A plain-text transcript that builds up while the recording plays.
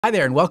Hi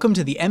there and welcome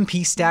to the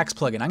MP Stacks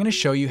plugin. I'm going to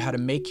show you how to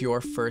make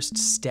your first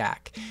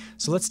stack.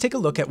 So let's take a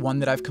look at one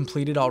that I've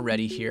completed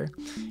already here.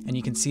 And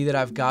you can see that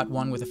I've got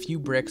one with a few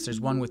bricks. There's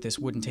one with this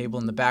wooden table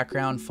in the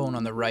background, phone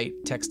on the right,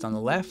 text on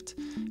the left.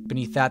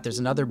 Beneath that there's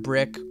another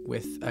brick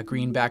with a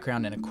green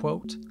background and a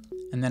quote.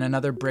 And then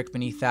another brick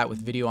beneath that with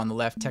video on the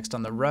left, text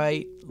on the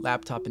right,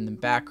 laptop in the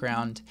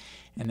background,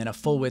 and then a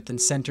full width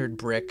and centered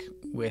brick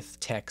with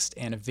text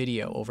and a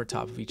video over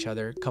top of each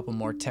other. A couple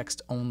more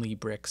text only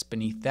bricks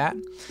beneath that.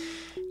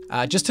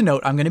 Just to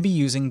note, I'm going to be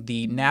using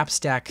the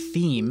Knapstack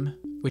theme,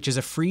 which is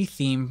a free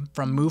theme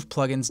from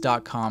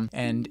moveplugins.com,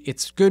 and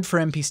it's good for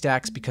MP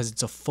Stacks because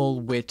it's a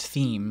full width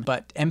theme,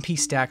 but MP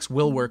Stacks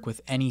will work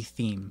with any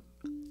theme.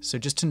 So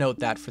just to note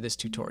that for this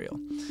tutorial.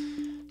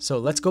 So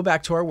let's go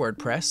back to our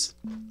WordPress,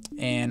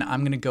 and I'm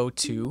going to go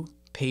to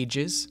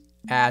Pages,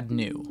 Add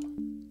New.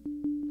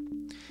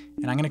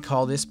 And I'm going to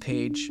call this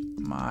page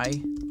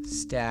My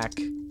Stack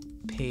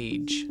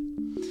Page.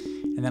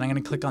 And then I'm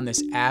going to click on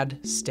this Add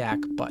Stack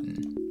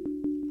button.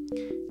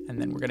 And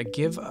then we're going to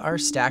give our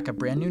stack a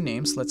brand new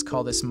name. So let's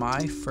call this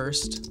My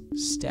First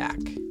Stack.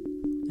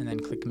 And then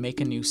click Make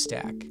a New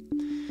Stack.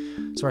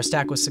 So our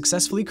stack was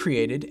successfully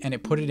created and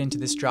it put it into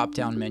this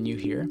drop-down menu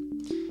here.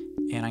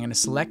 And I'm going to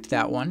select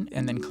that one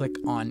and then click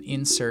on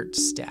Insert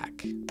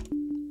Stack.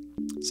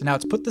 So now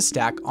it's put the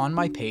stack on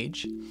my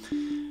page.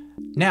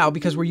 Now,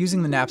 because we're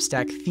using the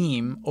Knapstack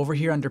theme, over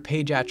here under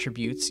Page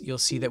Attributes, you'll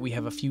see that we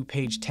have a few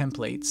page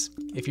templates.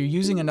 If you're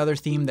using another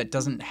theme that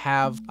doesn't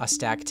have a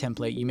stack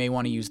template, you may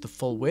want to use the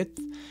full width,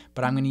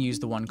 but I'm going to use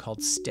the one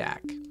called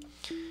Stack.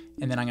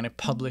 And then I'm going to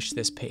publish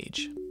this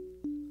page.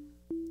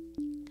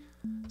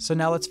 So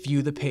now let's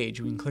view the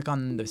page. We can click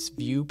on this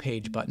View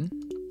Page button,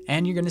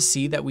 and you're going to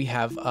see that we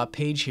have a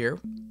page here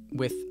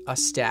with a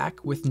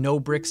stack with no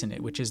bricks in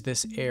it, which is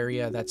this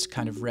area that's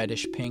kind of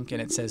reddish pink, and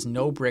it says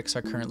no bricks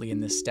are currently in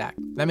this stack.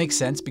 That makes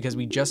sense because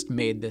we just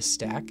made this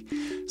stack.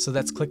 So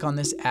let's click on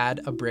this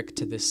Add a Brick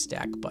to this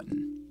Stack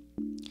button.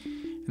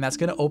 And that's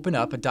going to open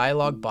up a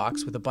dialog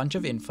box with a bunch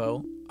of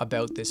info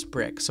about this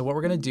brick. So what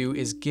we're going to do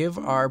is give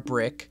our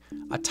brick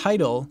a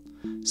title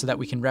so that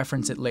we can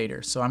reference it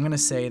later. So I'm going to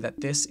say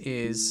that this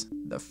is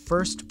the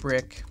first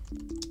brick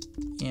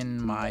in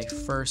my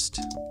first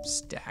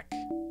stack.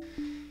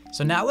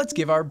 So now let's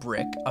give our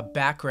brick a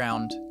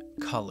background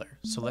color.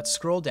 So let's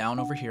scroll down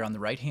over here on the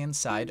right hand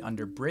side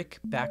under Brick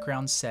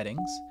Background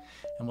Settings,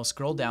 and we'll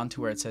scroll down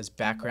to where it says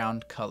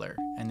Background Color,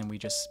 and then we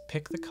just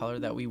pick the color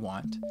that we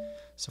want.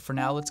 So for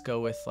now let's go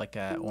with like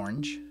a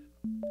orange,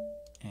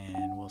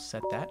 and we'll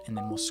set that, and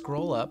then we'll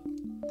scroll up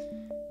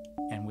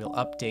and we'll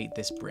update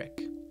this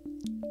brick.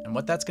 And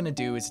what that's going to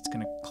do is it's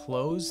going to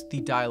close the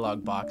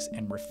dialog box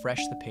and refresh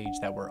the page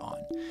that we're on.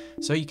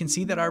 So you can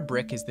see that our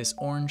brick is this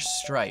orange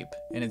stripe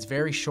and it's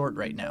very short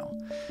right now.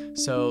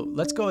 So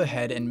let's go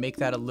ahead and make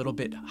that a little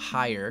bit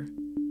higher,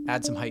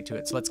 add some height to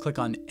it. So let's click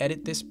on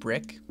Edit This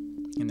Brick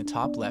in the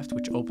top left,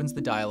 which opens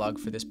the dialog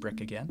for this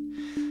brick again.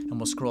 And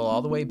we'll scroll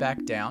all the way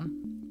back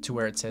down to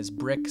where it says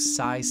Brick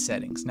Size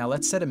Settings. Now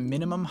let's set a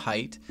minimum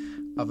height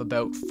of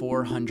about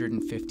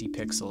 450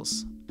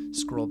 pixels.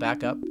 Scroll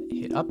back up,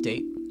 hit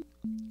Update,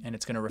 and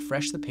it's going to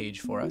refresh the page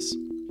for us.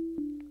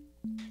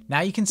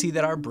 Now you can see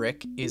that our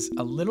brick is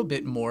a little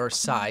bit more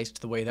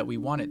sized the way that we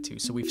want it to.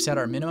 So we've set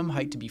our minimum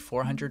height to be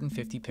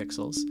 450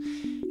 pixels.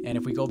 And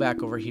if we go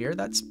back over here,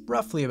 that's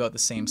roughly about the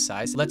same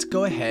size. Let's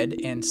go ahead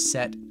and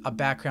set a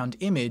background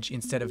image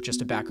instead of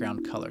just a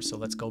background color. So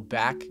let's go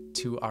back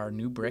to our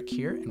new brick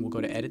here, and we'll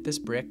go to Edit This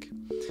Brick,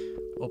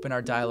 open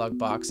our dialog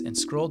box, and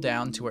scroll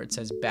down to where it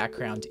says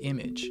Background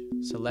Image.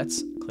 So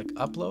let's click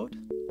Upload.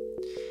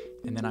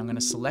 And then I'm going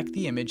to select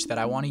the image that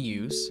I want to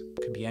use,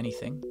 could be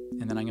anything,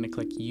 and then I'm going to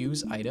click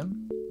Use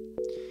Item.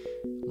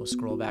 We'll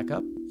scroll back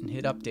up and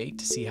hit Update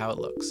to see how it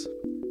looks.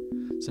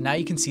 So now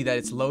you can see that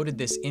it's loaded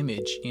this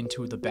image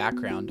into the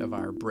background of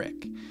our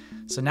brick.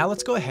 So now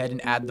let's go ahead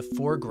and add the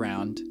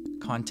foreground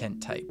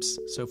content types.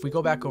 So if we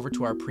go back over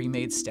to our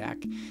pre-made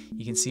stack,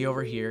 you can see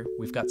over here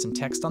we've got some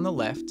text on the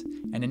left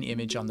and an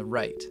image on the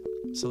right.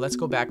 So let's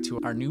go back to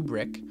our new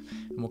brick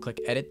and we'll click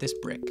Edit This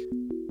Brick.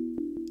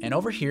 And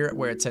over here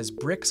where it says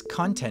Bricks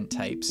Content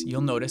Types,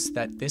 you'll notice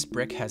that this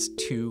brick has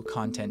two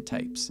content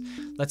types.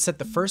 Let's set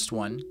the first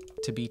one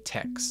to be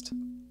text.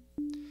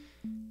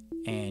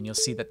 And you'll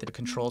see that the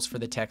controls for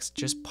the text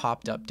just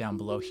popped up down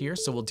below here,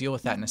 so we'll deal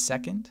with that in a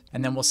second.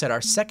 And then we'll set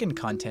our second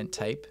content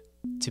type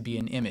to be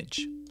an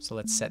image. So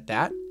let's set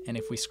that, and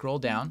if we scroll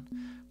down,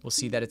 we'll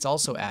see that it's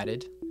also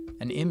added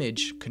an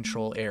image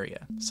control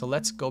area. So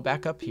let's go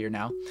back up here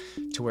now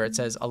to where it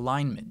says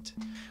alignment.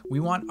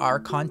 We want our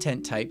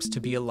content types to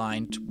be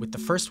aligned with the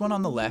first one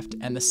on the left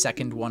and the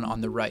second one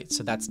on the right.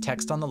 So that's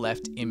text on the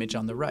left, image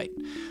on the right.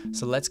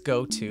 So let's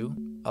go to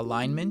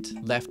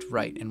alignment left,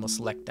 right, and we'll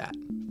select that.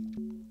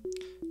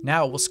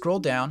 Now we'll scroll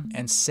down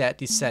and set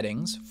the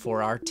settings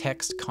for our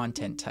text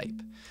content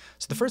type.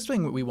 So the first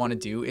thing we want to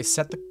do is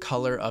set the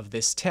color of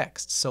this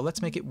text. So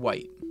let's make it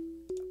white.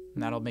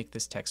 And that'll make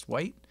this text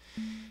white.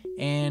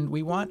 And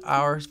we want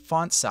our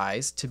font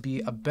size to be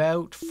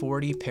about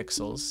 40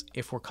 pixels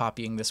if we're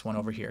copying this one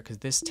over here, because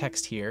this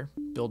text here,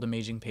 Build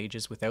Amazing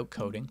Pages Without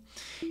Coding,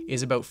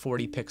 is about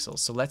 40 pixels.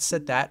 So let's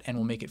set that and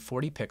we'll make it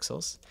 40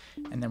 pixels.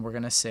 And then we're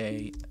going to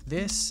say,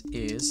 this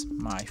is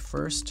my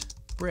first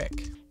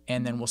brick.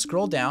 And then we'll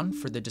scroll down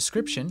for the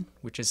description,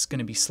 which is going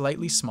to be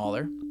slightly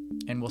smaller.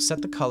 And we'll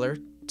set the color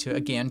to,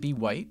 again, be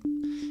white.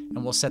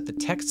 And we'll set the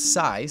text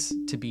size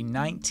to be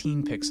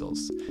 19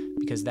 pixels,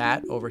 because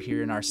that over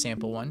here in our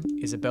sample one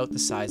is about the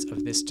size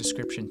of this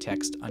description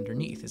text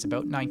underneath. It's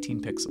about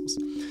 19 pixels.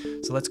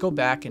 So let's go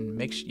back and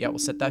make sure, yeah, we'll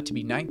set that to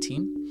be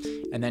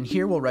 19. And then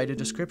here we'll write a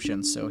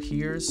description. So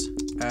here's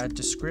a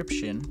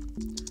description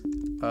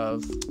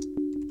of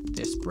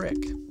this brick.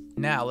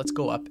 Now let's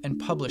go up and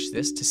publish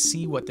this to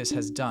see what this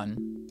has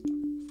done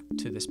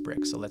to this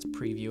brick. So let's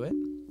preview it.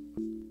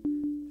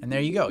 And there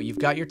you go. You've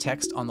got your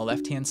text on the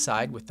left-hand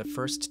side with the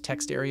first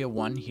text area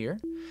 1 here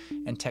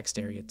and text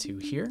area 2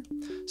 here.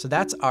 So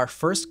that's our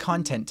first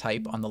content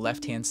type on the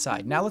left-hand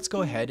side. Now let's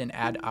go ahead and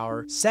add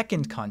our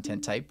second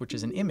content type, which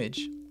is an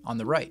image, on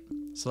the right.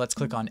 So let's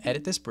click on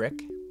Edit This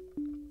Brick,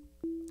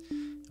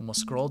 and we'll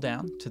scroll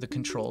down to the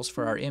controls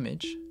for our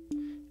image,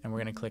 and we're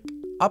going to click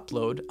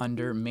Upload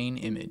under Main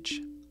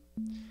Image.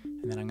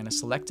 And then I'm going to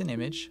select an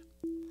image,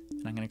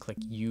 and I'm going to click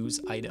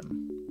Use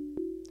Item.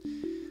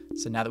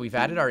 So now that we've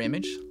added our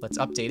image, let's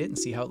update it and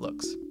see how it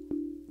looks.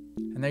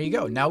 And there you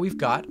go. Now we've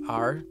got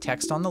our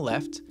text on the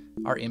left,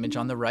 our image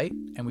on the right,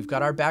 and we've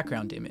got our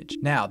background image.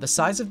 Now, the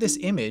size of this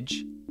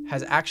image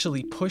has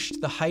actually pushed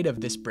the height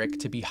of this brick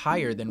to be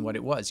higher than what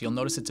it was. You'll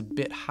notice it's a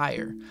bit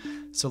higher.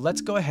 So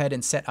let's go ahead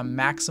and set a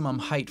maximum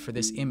height for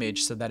this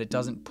image so that it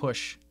doesn't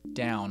push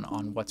down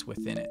on what's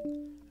within it.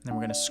 And then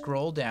we're going to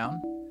scroll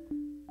down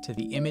to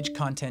the image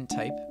content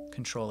type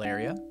control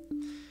area,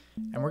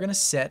 and we're going to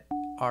set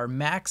our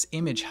max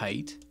image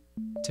height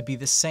to be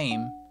the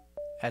same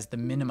as the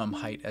minimum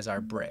height as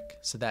our brick,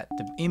 so that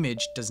the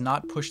image does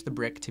not push the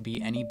brick to be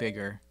any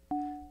bigger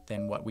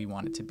than what we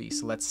want it to be.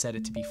 So let's set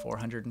it to be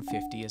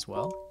 450 as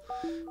well.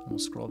 And we'll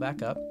scroll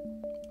back up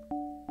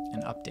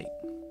and update.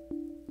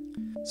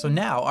 So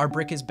now our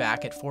brick is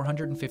back at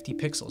 450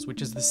 pixels,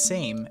 which is the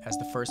same as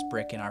the first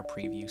brick in our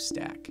preview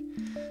stack.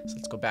 So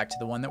let's go back to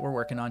the one that we're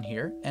working on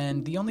here.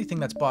 And the only thing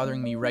that's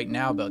bothering me right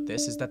now about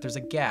this is that there's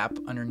a gap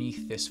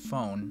underneath this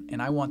phone,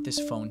 and I want this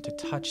phone to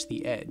touch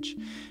the edge.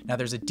 Now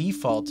there's a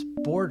default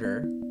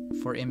border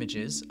for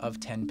images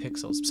of 10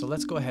 pixels. So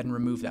let's go ahead and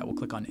remove that. We'll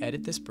click on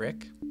Edit This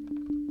Brick,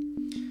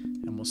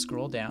 and we'll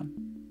scroll down,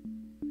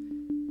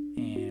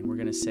 and we're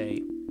going to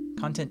say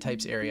Content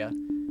Types area,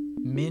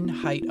 min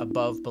height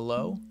above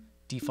below,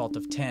 default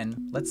of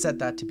 10. Let's set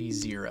that to be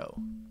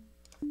 0.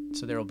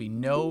 So there will be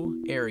no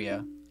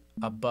area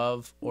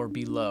above or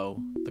below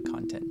the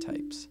content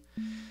types.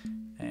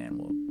 And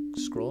we'll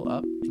scroll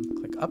up and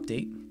click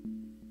Update.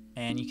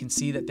 And you can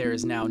see that there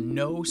is now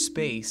no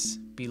space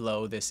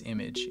below this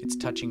image. It's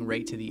touching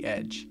right to the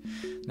edge.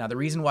 Now the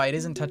reason why it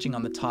isn't touching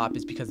on the top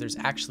is because there's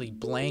actually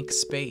blank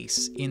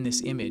space in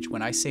this image.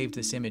 When I saved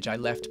this image, I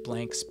left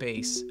blank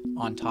space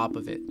on top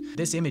of it.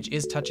 This image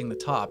is touching the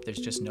top, there's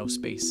just no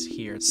space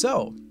here.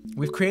 So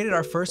we've created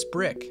our first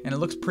brick and it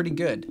looks pretty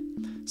good.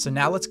 So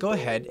now let's go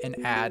ahead and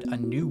add a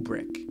new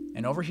brick.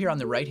 And over here on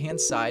the right hand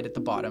side at the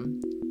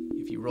bottom,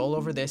 if you roll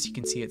over this, you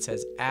can see it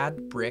says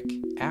Add Brick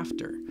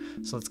After.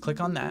 So let's click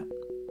on that.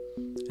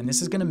 And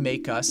this is going to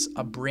make us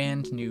a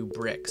brand new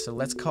brick. So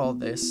let's call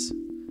this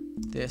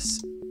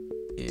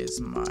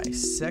is my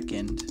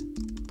second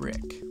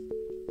brick.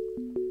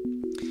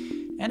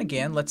 And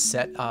again, let's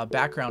set a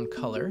background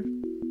color.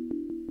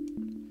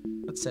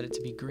 Let's set it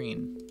to be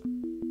green.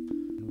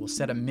 And we'll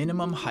set a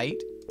minimum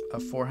height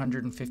of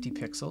 450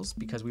 pixels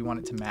because we want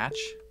it to match,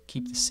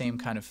 keep the same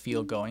kind of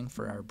feel going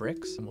for our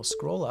bricks. And we'll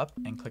scroll up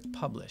and click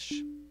Publish.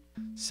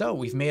 So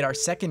we've made our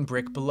second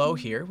brick below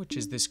here, which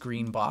is this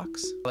green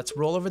box. Let's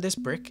roll over this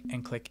brick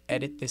and click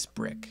Edit This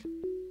Brick.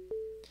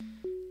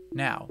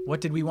 Now,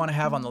 what did we want to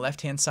have on the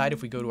left-hand side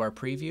if we go to our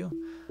preview?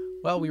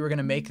 Well, we were going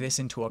to make this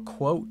into a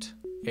quote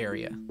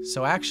area.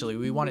 So actually,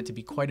 we want it to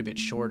be quite a bit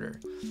shorter.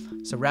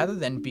 So rather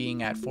than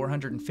being at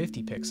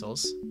 450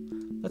 pixels,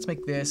 let's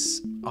make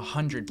this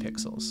 100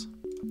 pixels.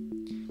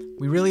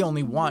 We really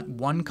only want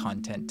one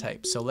content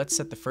type. So let's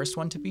set the first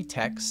one to be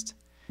text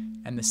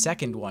and the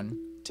second one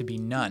to be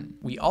none.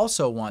 We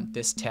also want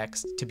this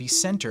text to be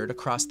centered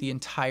across the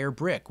entire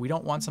brick. We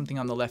don't want something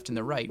on the left and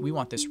the right. We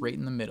want this right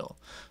in the middle.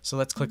 So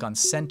let's click on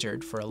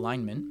Centered for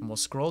alignment, and we'll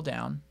scroll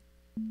down,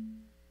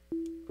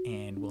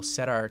 and we'll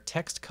set our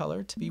text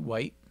color to be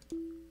white.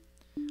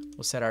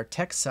 We'll set our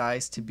text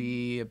size to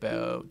be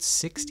about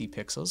 60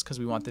 pixels because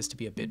we want this to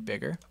be a bit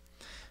bigger.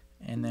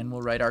 And then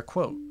we'll write our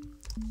quote.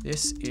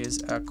 This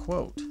is a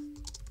quote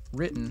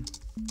written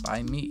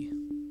by me.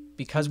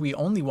 Because we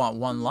only want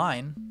one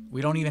line,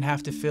 we don't even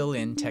have to fill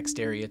in text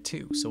area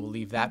 2. So we'll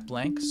leave that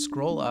blank,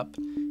 scroll up,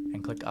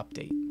 and click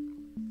Update.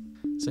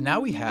 So now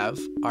we have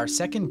our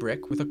second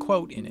brick with a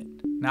quote in it.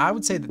 Now I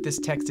would say that this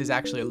text is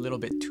actually a little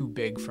bit too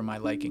big for my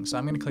liking. So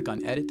I'm going to click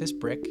on Edit This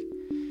Brick,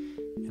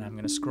 and I'm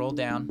going to scroll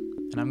down,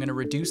 And I'm going to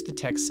reduce the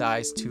text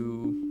size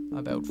to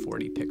about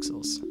 40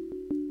 pixels.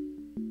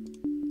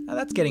 Now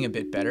that's getting a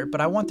bit better,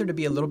 but I want there to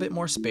be a little bit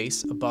more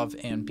space above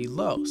and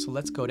below. So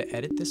let's go to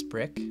edit this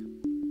brick,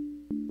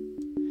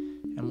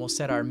 and we'll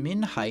set our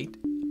min height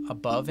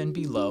above and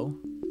below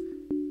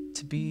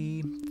to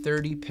be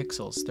 30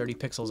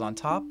 pixels on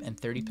top and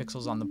 30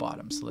 pixels on the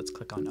bottom. So let's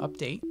click on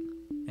update,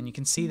 and you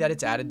can see that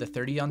it's added the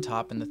 30 on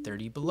top and the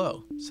 30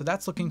 below. So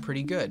that's looking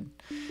pretty good.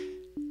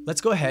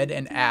 Let's go ahead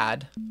and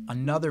add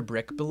another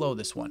brick below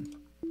this one.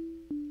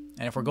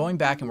 And if we're going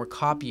back and we're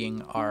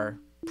copying our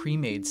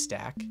pre-made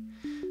stack,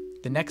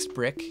 the next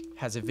brick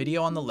has a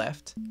video on the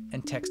left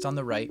and text on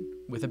the right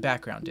with a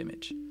background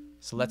image.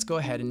 So let's go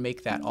ahead and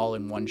make that all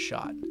in one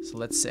shot. So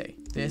let's say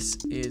this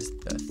is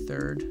the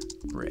third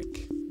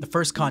brick. The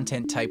first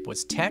content type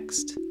was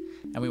text,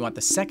 and we want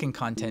the second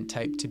content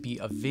type to be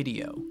a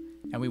video.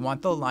 And we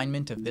want the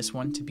alignment of this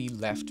one to be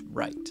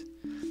left-right.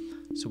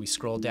 So we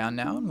scroll down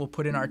now and we'll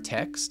put in our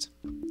text,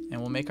 and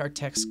we'll make our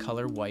text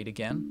color white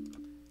again.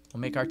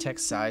 We'll make our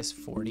text size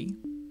 40,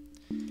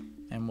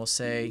 and we'll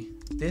say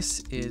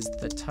this is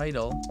the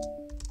title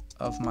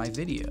of my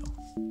video.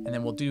 And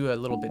then we'll do a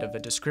little bit of a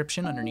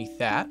description underneath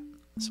that.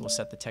 So we'll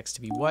set the text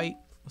to be white,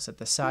 we'll set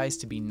the size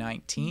to be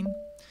 19,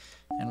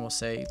 and we'll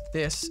say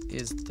this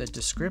is the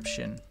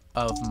description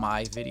of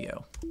my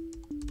video.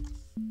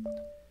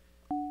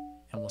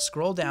 And we'll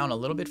scroll down a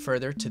little bit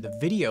further to the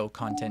video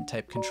content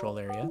type control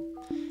area,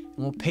 and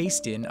we'll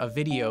paste in a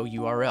video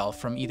URL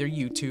from either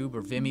YouTube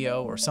or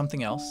Vimeo or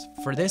something else.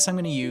 For this, I'm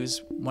going to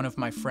use one of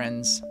my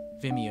friend's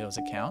Vimeo's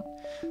account.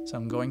 So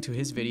I'm going to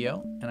his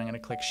video, and I'm going to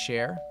click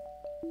share,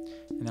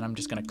 and then I'm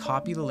just going to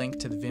copy the link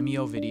to the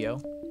Vimeo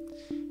video,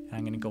 and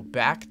I'm going to go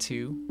back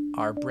to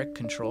our brick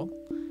control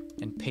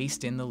and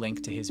paste in the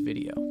link to his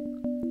video.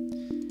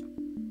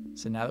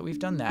 So now that we've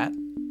done that,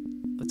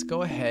 let's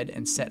go ahead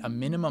and set a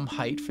minimum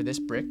height for this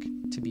brick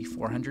to be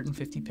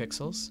 450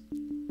 pixels.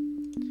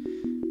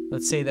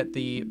 Let's say that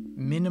the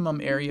minimum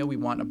area we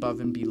want above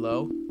and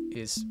below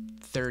is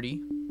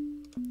 30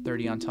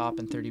 on top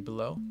and 30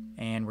 below.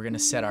 And we're going to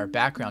set our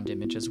background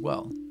image as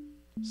well.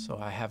 So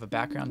I have a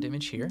background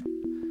image here,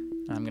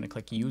 and I'm going to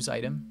click use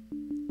item,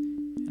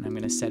 and I'm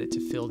going to set it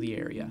to fill the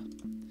area.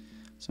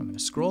 So I'm going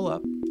to scroll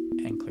up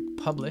and click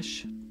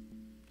publish.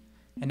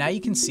 And now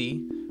you can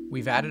see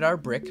we've added our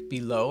brick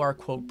below our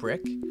quote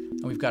brick,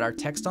 and we've got our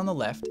text on the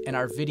left and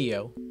our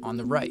video on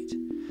the right.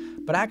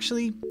 But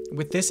actually,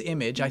 with this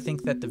image, I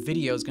think that the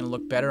video is going to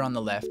look better on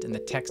the left and the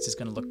text is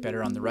going to look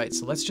better on the right.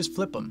 So let's just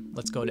flip them.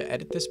 Let's go to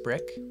edit this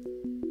brick.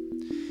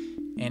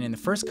 And in the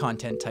first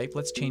content type,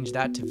 let's change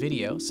that to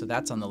video, so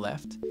that's on the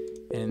left.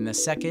 And in the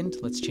second,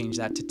 let's change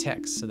that to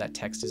text, so that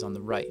text is on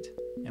the right.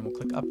 And we'll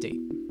click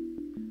update.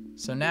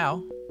 So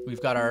now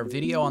we've got our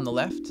video on the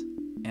left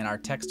and our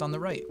text on the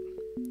right.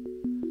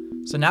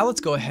 So now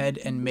let's go ahead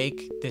and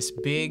make this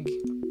big,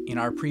 in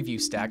our preview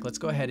stack, let's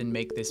go ahead and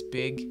make this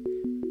big,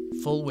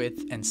 full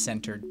width and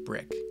centered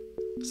brick.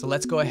 So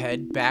let's go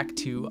ahead back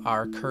to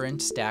our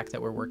current stack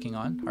that we're working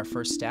on, our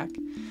first stack.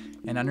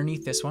 And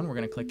underneath this one, we're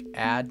going to click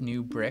add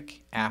new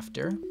brick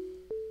after.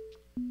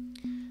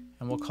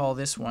 And we'll call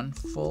this one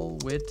full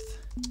width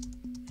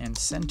and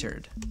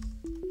centered.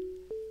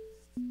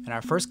 And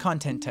our first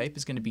content type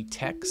is going to be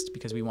text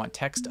because we want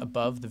text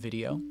above the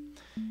video.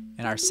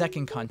 And our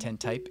second content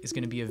type is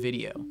going to be a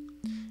video.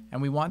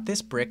 And we want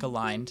this brick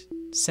aligned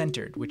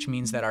centered, which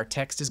means that our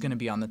text is going to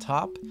be on the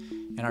top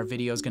and our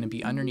video is going to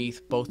be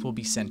underneath. Both will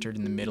be centered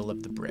in the middle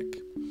of the brick.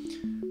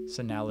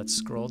 So now let's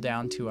scroll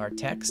down to our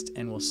text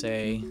and we'll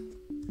say,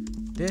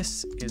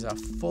 this is a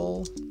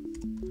full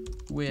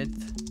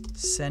width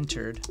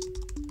centered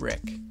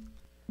brick.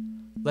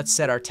 Let's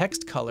set our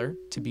text color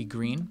to be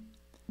green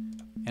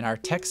and our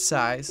text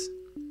size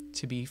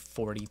to be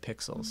 40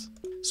 pixels.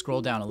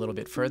 Scroll down a little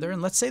bit further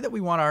and let's say that we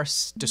want our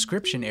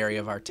description area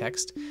of our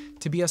text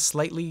to be a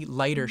slightly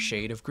lighter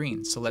shade of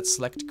green. So let's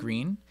select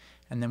green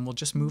and then we'll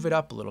just move it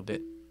up a little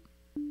bit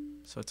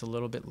so it's a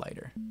little bit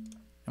lighter.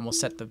 And we'll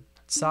set the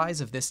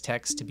size of this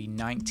text to be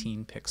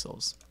 19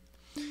 pixels.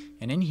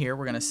 And in here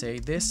we're going to say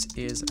this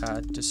is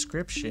a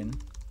description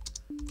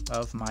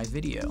of my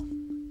video.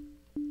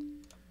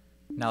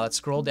 Now let's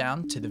scroll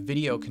down to the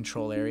video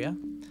control area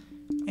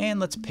and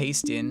let's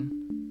paste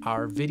in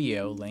our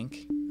video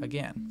link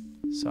again.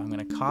 So I'm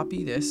going to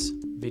copy this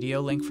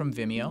video link from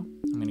Vimeo.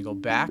 I'm going to go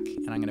back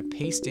and I'm going to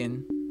paste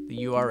in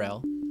the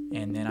URL,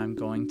 and then I'm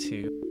going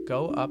to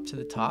go up to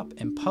the top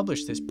and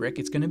publish this brick.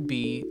 It's going to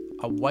be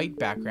a white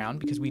background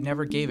because we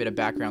never gave it a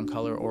background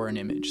color or an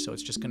image, so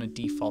it's just going to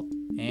default.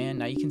 And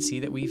now you can see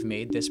that we've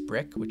made this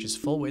brick, which is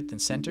full width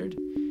and centered,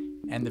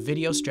 and the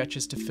video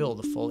stretches to fill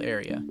the full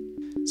area.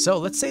 So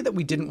let's say that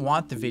we didn't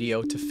want the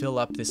video to fill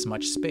up this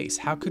much space.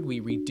 How could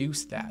we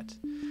reduce that?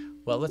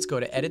 Well, let's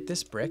go to edit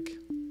this brick,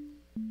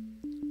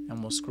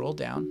 and we'll scroll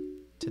down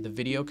to the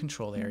video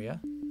control area,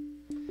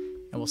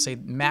 and we'll say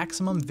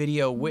maximum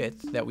video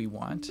width that we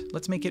want.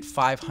 Let's make it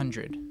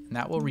 500, and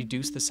that will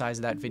reduce the size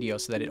of that video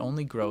so that it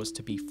only grows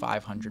to be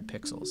 500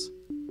 pixels.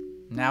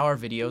 Now our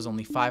video is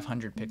only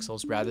 500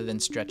 pixels rather than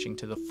stretching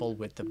to the full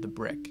width of the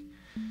brick.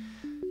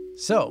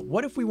 So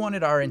what if we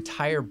wanted our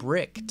entire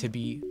brick to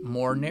be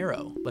more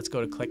narrow? Let's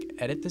go to click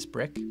edit this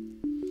brick,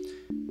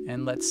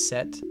 and let's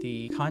set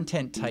the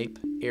content type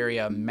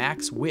area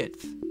max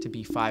width to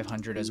be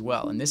 500 as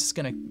well. And this is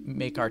going to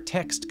make our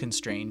text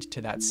constrained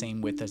to that same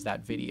width as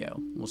that video.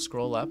 We'll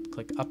scroll up,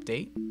 click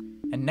update,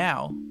 and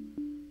now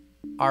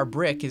our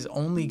brick is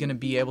only going to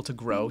be able to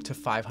grow to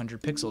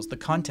 500 pixels. The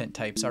content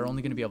types are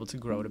only going to be able to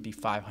grow to be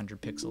 500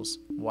 pixels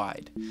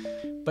wide.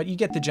 But you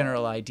get the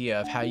general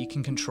idea of how you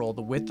can control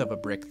the width of a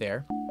brick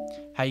there,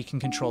 how you can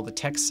control the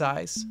text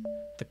size,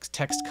 the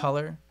text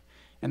color,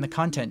 and the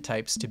content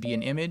types to be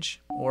an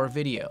image or a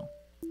video.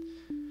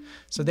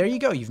 So there you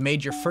go. You've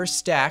made your first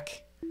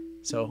stack.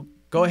 So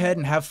go ahead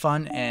and have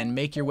fun and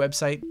make your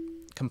website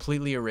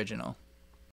completely original.